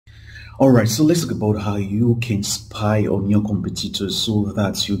All right, so let's talk about how you can spy on your competitors so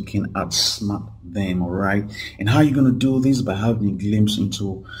that you can outsmart them. All right, and how you're going to do this by having a glimpse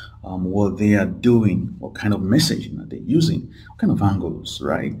into what they are doing, what kind of messaging are they using, what kind of angles,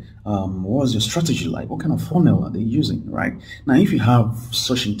 right? What's your strategy like? What kind of funnel are they using, right? Now, if you have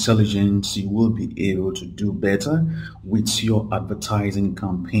such intelligence, you will be able to do better with your advertising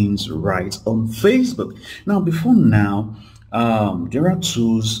campaigns right on Facebook. Now, before now, there are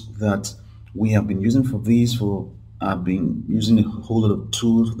tools that we have been using for this. I've been using a whole lot of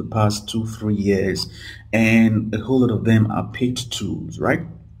tools for the past 2-3 years, and a whole lot of them are paid tools, right?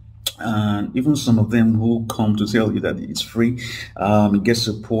 And even some of them who come to tell you that it's free, it gets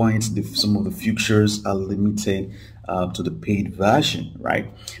to a point some of the features are limited to the paid version,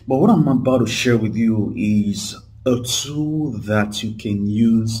 right? But what I'm about to share with you is a tool that you can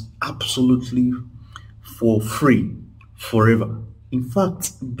use absolutely for free forever. In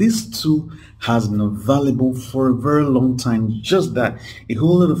fact, this tool has been available for a very long time, just that a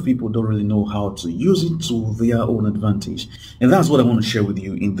whole lot of people don't really know how to use it to their own advantage. And that's what I want to share with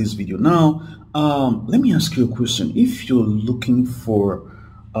you in this video. Now, let me ask you a question. If you're looking for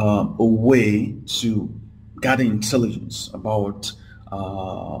a way to gather intelligence about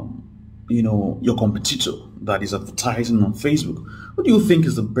your competitor that is advertising on Facebook, who do you think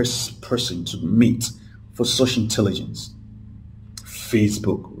is the best person to meet for such intelligence?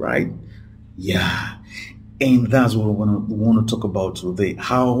 Facebook, right? Yeah, and that's what we want to talk about today,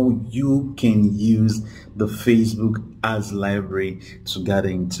 how you can use the Facebook ads library to gather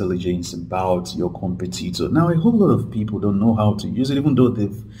intelligence about your competitor. Now, a whole lot of people don't know how to use it, even though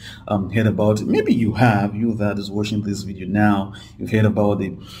they've heard about it. Maybe you have, you that is watching this video now, you've heard about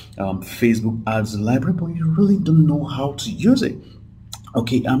the Facebook ads library, but you really don't know how to use it.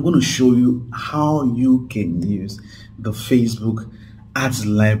 Okay, I'm going to show you how you can use the Facebook ads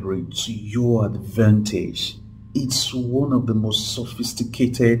library to your advantage. It's one of the most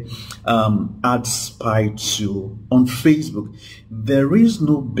sophisticated ad spy tool on Facebook. There is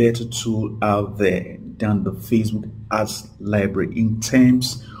no better tool out there than the Facebook ads library in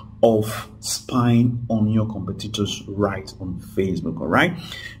terms of spying on your competitors right on Facebook. All right,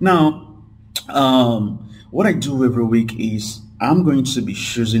 now what I do every week is I'm going to be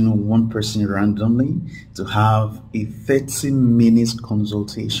choosing one person randomly to have a 30-minute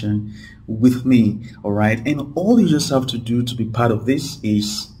consultation with me. All right, and all you just have to do to be part of this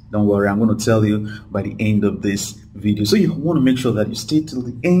is, don't worry, I'm going to tell you by the end of this video. So you want to make sure that you stay till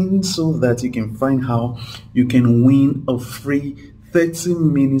the end so that you can find how you can win a free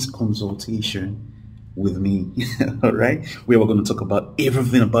 30-minute consultation with me. All right, where we're going to talk about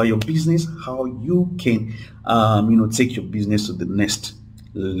everything about your business, how you can take your business to the next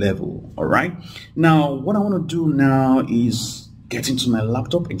level. All right, now what I want to do now is get into my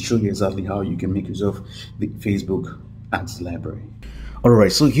laptop and show you exactly how you can make use of the Facebook ads library. All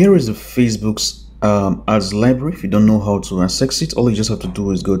right, so here is the Facebook's ads library. If you don't know how to access it, all you just have to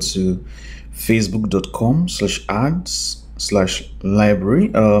do is go to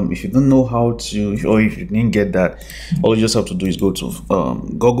facebook.com/ads/library. If you don't know how to, or if you didn't get that, all you just have to do is go to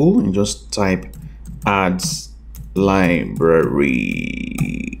Google and just type ads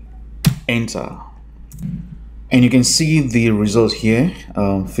library, enter, and you can see the result here.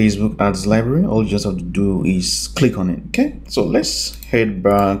 Facebook ads library. All you just have to do is click on it. Okay, so let's head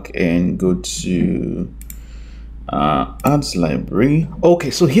back and go to ads library. Okay,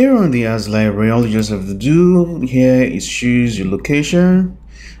 so here on the ads library, all you just have to do here is choose your location.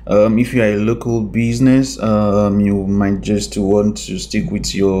 If you are a local business, you might just want to stick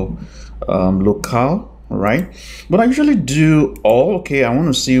with your locale. All right, but I usually do all. Okay, I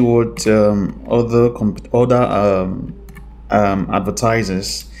want to see what other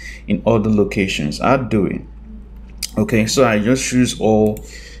advertisers in other locations are doing. Okay, so I just choose all.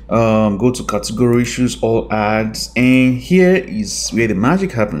 Go to category, choose all ads, and here is where the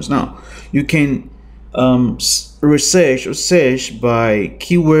magic happens. Now you can research or search by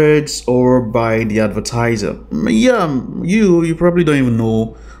keywords or by the advertiser. Yeah, you probably don't even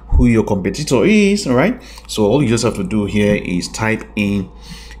know who your competitor is. All right, so all you just have to do here is type in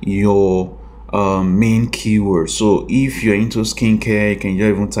your main keyword. So if you're into skincare, you can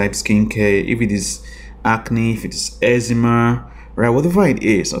even type skincare. If it is acne, if it is eczema, right, whatever it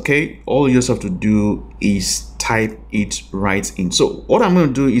is, okay, all you just have to do is type it right in. So what I'm going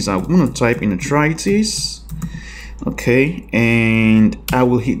to do is I'm going to type in arthritis, okay, and I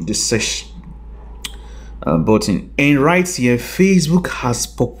will hit the search button, and right here Facebook has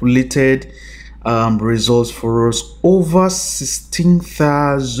populated results for us, over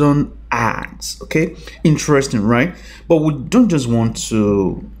 16,000 ads. Okay, interesting, right? But we don't just want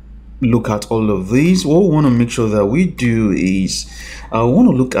to look at all of these, what we want to make sure that we do is we want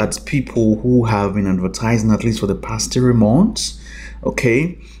to look at people who have been advertising at least for the past 3 months.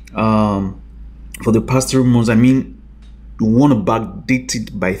 Okay, for the past 3 months, I mean, you want to backdate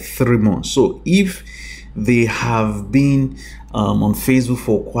it by 3 months. So if they have been on Facebook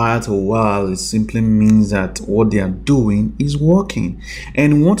for quite a while, it simply means that what they are doing is working,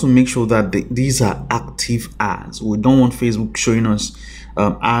 and we want to make sure that these are active ads. We don't want Facebook showing us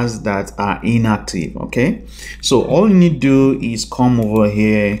ads that are inactive. Okay, so all you need to do is come over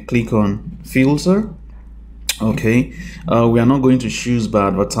here, click on filter. Okay, we are not going to choose by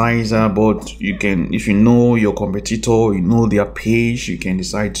advertiser, but you can, if you know your competitor, you know their page, you can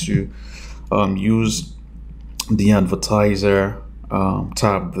decide to use the advertiser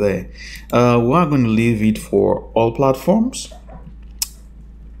tab there. We are going to leave it for all platforms.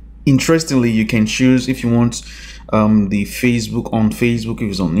 Interestingly, you can choose if you want the Facebook on Facebook,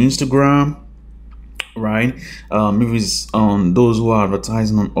 if it's on Instagram, right? If it's on those who are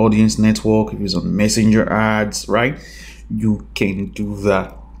advertising on audience network, if it's on messenger ads, right? You can do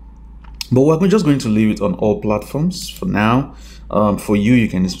that, but we're just going to leave it on all platforms for now. For you, you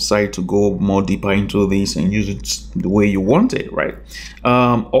can decide to go more deeper into this and use it the way you want it, right?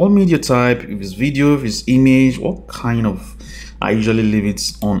 All media type, if it's video, if it's image, what kind of, I usually leave it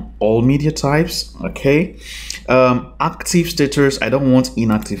on all media types. Okay, active status, I don't want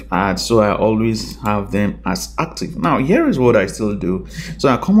inactive ads, so I always have them as active. Now here is what I still do. So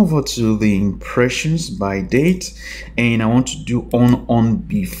I come over to the impressions by date, and I want to do on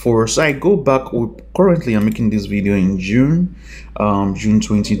before. So I go back. Currently I'm making this video in June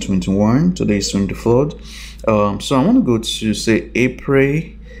 2021. Today is 23rd. So I want to go to, say, April,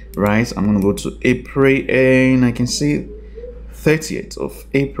 right? I'm going to go to April, and I can see 30th of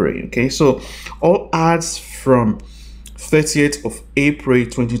April. Okay, so all ads from 30th of April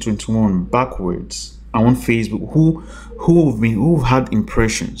 2021 backwards, I want Facebook who've had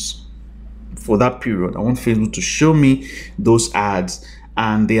impressions for that period. I want Facebook to show me those ads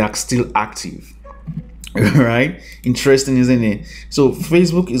and they are still active. Right? Interesting, isn't it? So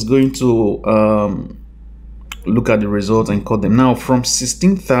Facebook is going to look at the results and cut them. Now from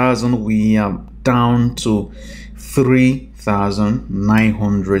 16,000 we are down to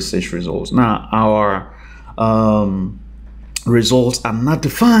 3,900 search results. Now our results are not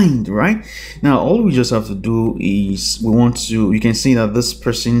defined, right? Now all we just have to do is we want to, you can see that this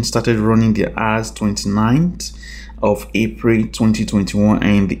person started running the ads 29th of April 2021,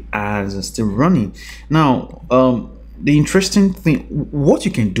 and the ads are still running. Now the interesting thing, what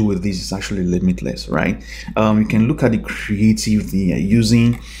you can do with this is actually limitless, right? You can look at the creative they are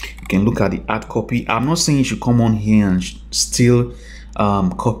using, you can look at the ad copy. I'm not saying you should come on here and steal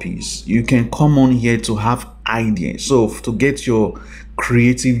copies. You can come on here to have ideas, so to get your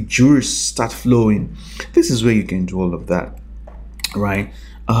creative juice start flowing. This is where you can do all of that, right?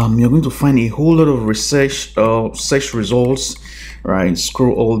 You're going to find a whole lot of research search results, right?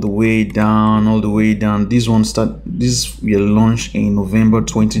 Scroll all the way down. This one we launched in November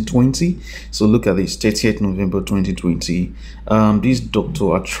 2020. So look at this, 30th November 2020. These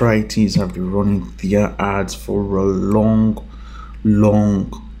Dr. Arthritis have been running their ads for a long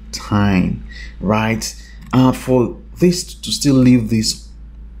time, right? For this to still leave this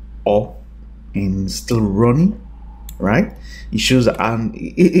up and still running, right? It shows that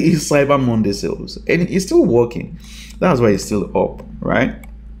it's Cyber Monday sales and it's still working. That's why it's still up, right?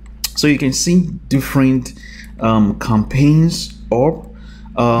 So you can see different campaigns up.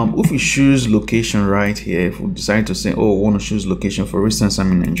 If we choose location right here, if we decide to say, oh, I want to choose location, for instance,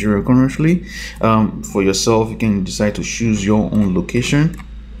 I'm in Nigeria currently. For yourself, you can decide to choose your own location.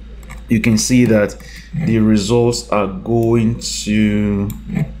 You can see that the results are going to,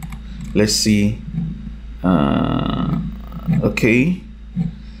 let's see, okay,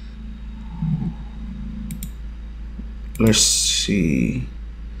 let's see,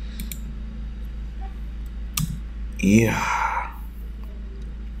 yeah,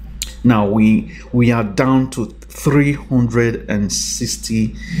 now we are down to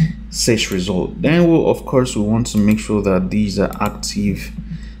 360 search results. Then we'll, of course, we want to make sure that these are active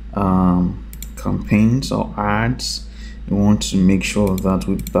campaigns or ads. We want to make sure that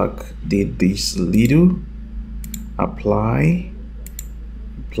we backdate this little. Apply.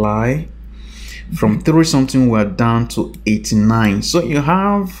 From 30 something we're down to 89. So you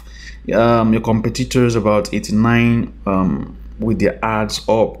have your competitors about 89 with their ads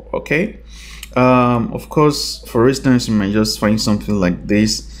up. Okay, of course, for instance, you might just find something like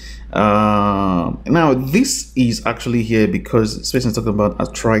this. Now this is actually here because this person is talking about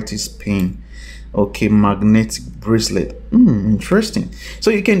arthritis pain. Okay, magnetic bracelet. Interesting. So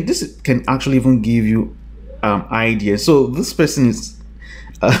you can, this can actually even give you ideas. So this person is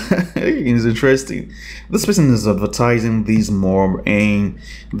it's interesting. This person is advertising this more, and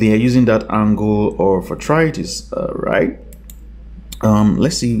they are using that angle of arthritis, right?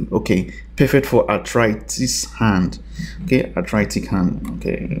 Let's see. Okay, perfect for arthritis hand. Okay, arthritic hand.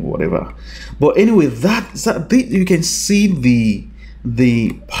 Okay, whatever. But anyway, you can see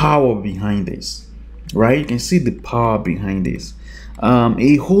the power behind this, right? You can see the power behind this.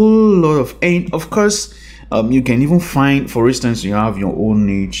 A whole lot of, and of course, you can even find, for instance, you have your own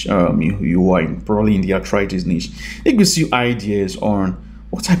niche. You are probably in the arthritis niche. It gives you ideas on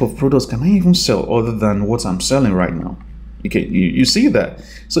what type of products can I even sell other than what I'm selling right now. You see that,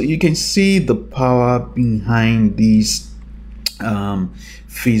 so you can see the power behind these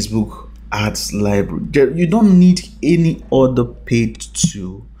Facebook ads library. You don't need any other paid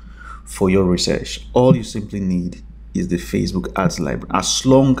tool for your research. All you simply need is the Facebook ads library, as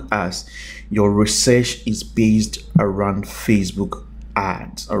long as your research is based around Facebook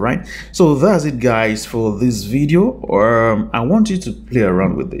ads. All right, so that's it, guys, for this video. I want you to play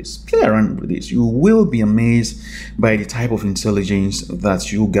around with this. You will be amazed by the type of intelligence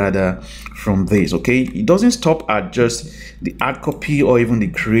that you gather from this. Okay, it doesn't stop at just the ad copy or even the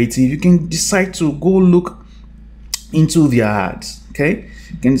creative. You can decide to go look into their ads. Okay,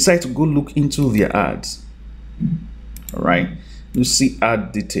 you can decide to go look into their ads. All right, you see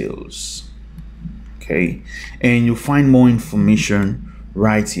ad details. Okay, and you find more information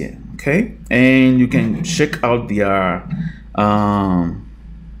right here. Okay, and you can check out their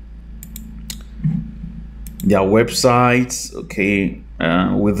websites. Okay,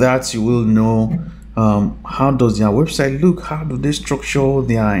 with that you will know how does their website look, how do they structure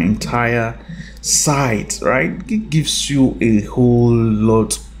their entire site, right? It gives you a whole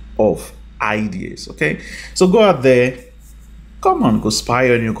lot of ideas. Okay, so go out there, come on, go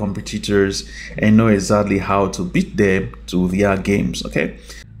spy on your competitors and know exactly how to beat them to their games. Okay,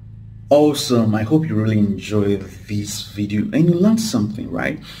 awesome. I hope you really enjoyed this video and you learned something.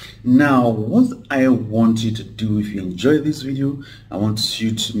 Right now, what I want you to do, if you enjoyed this video, I want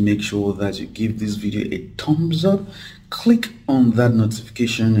you to make sure that you give this video a thumbs up, click on that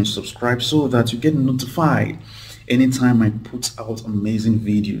notification and subscribe so that you get notified anytime I put out amazing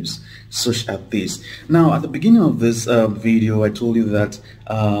videos such as this. Now, at the beginning of this video, I told you that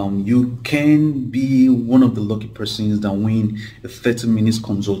you can be one of the lucky persons that win a 30 minutes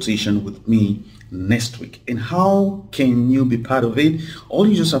consultation with me next week. And how can you be part of it? All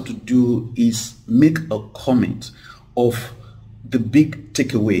you just have to do is make a comment of the big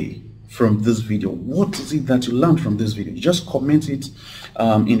takeaway from this video. What is it that you learned from this video? You just comment it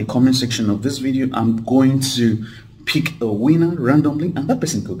in the comment section of this video. I'm going to pick a winner randomly, and that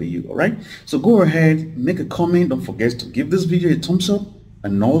person could be you. All right, so go ahead, make a comment. Don't forget to give this video a thumbs up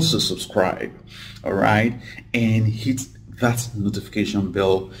and also subscribe. All right, and hit that notification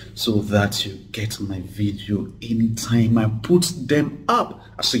bell so that you get my video anytime I put them up.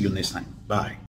 I'll see you next time. Bye.